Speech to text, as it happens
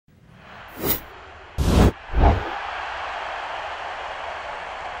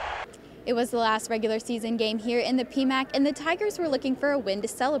It was the last regular season game here in the PMAC, and the Tigers were looking for a win to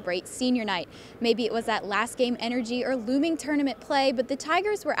celebrate senior night. Maybe it was that last game energy or looming tournament play, but the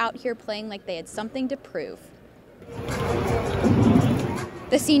Tigers were out here playing like they had something to prove.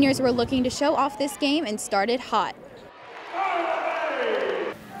 The seniors were looking to show off this game and started hot.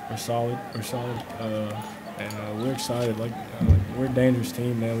 We're solid, and we're excited. We're a dangerous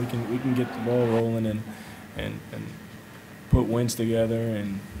team, man. We can get the ball rolling and put wins together,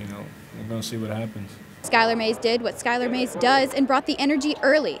 and we're gonna see what happens. Skylar Mays did what Skylar Mays does and brought the energy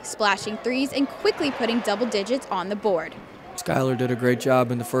early, splashing threes and quickly putting double digits on the board. Skylar did a great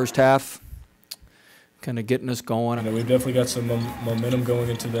job in the first half, kind of getting us going. We've definitely got some momentum going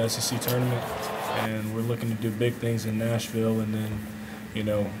into the SEC tournament, and we're looking to do big things in Nashville, and then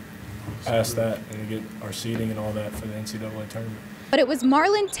past that and get our seeding and all that for the NCAA tournament. But it was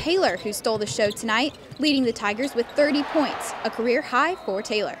Marlon Taylor who stole the show tonight, leading the Tigers with 30 points, a career high for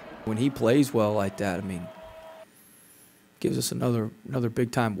Taylor. When he plays well like that, gives us another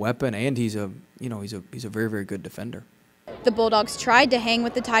big time weapon, and he's a very, very good defender. The Bulldogs tried to hang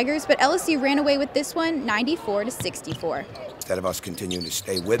with the Tigers, but LSU ran away with this one 94-64. Instead of us continuing to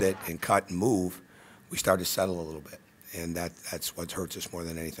stay with it and cut and move, we started to settle a little bit, and that's what hurts us more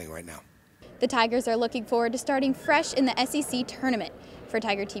than anything right now. The Tigers are looking forward to starting fresh in the SEC tournament. For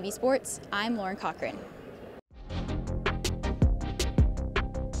Tiger TV Sports, I'm Lauren Cochran.